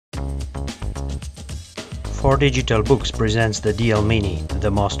4DigitalBooks presents the DL Mini, the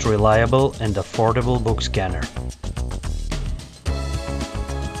most reliable and affordable book scanner.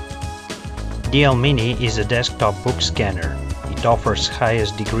 DL Mini is a desktop book scanner. It offers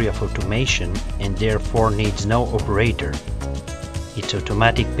highest degree of automation and therefore needs no operator. Its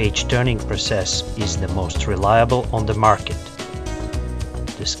automatic page turning process is the most reliable on the market.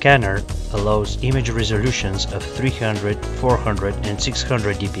 The scanner allows image resolutions of 300, 400 and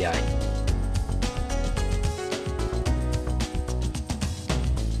 600 dpi.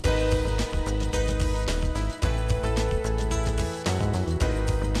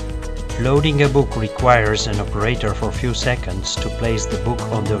 Loading a book requires an operator for a few seconds to place the book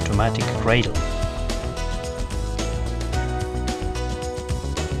on the automatic cradle.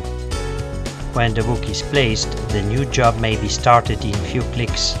 When the book is placed, the new job may be started in few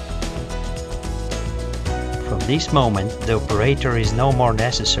clicks. From this moment, the operator is no more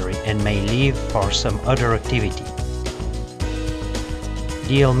necessary and may leave for some other activity.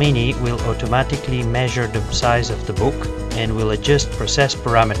 DL Mini will automatically measure the size of the book and will adjust process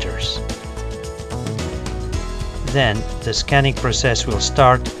parameters. Then the scanning process will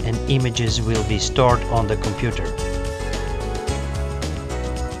start and images will be stored on the computer.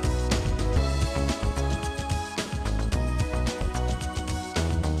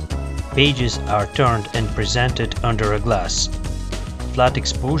 Pages are turned and presented under a glass. Flat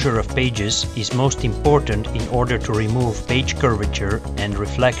exposure of pages is most important in order to remove page curvature and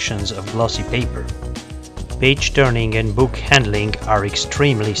reflections of glossy paper. Page turning and book handling are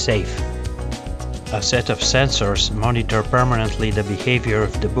extremely safe. A set of sensors monitor permanently the behavior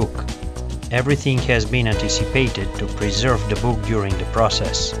of the book. Everything has been anticipated to preserve the book during the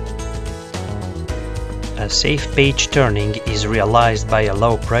process. A safe page turning is realized by a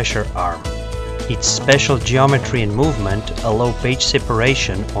low pressure arm. Its special geometry and movement allow page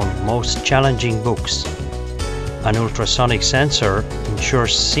separation on most challenging books. An ultrasonic sensor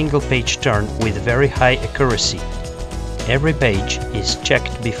ensures single page turn with very high accuracy. Every page is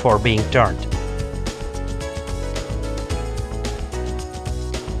checked before being turned.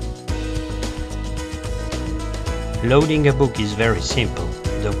 Loading a book is very simple.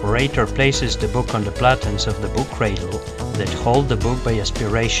 The operator places the book on the platens of the book cradle that hold the book by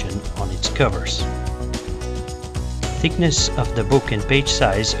aspiration on its covers. Thickness of the book and page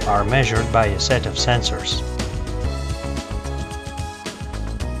size are measured by a set of sensors.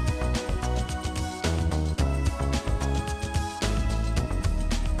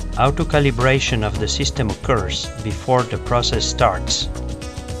 Auto-calibration of the system occurs before the process starts.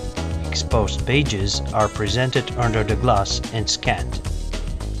 Exposed pages are presented under the glass and scanned.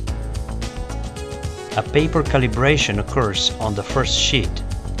 A paper calibration occurs on the first sheet.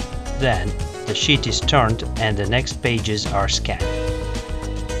 Then, the sheet is turned and the next pages are scanned.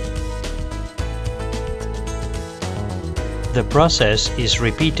 The process is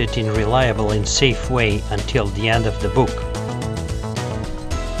repeated in reliable and safe way until the end of the book.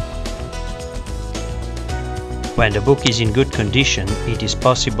 When the book is in good condition, it is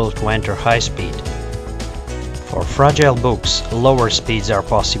possible to enter high speed. For fragile books, lower speeds are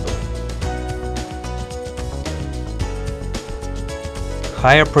possible.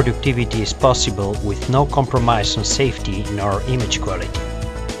 Higher productivity is possible with no compromise on safety nor image quality.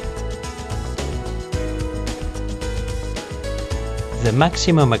 The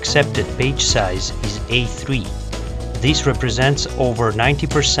maximum accepted page size is A3. This represents over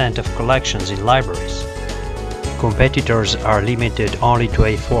 90% of collections in libraries. Competitors are limited only to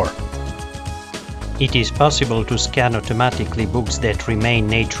A4. It is possible to scan automatically books that remain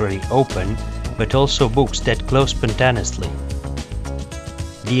naturally open, but also books that close spontaneously.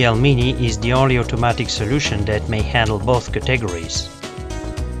 DL Mini is the only automatic solution that may handle both categories.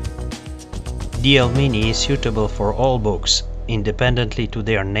 DL Mini is suitable for all books, independently to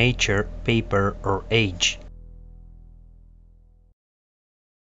their nature, paper or age.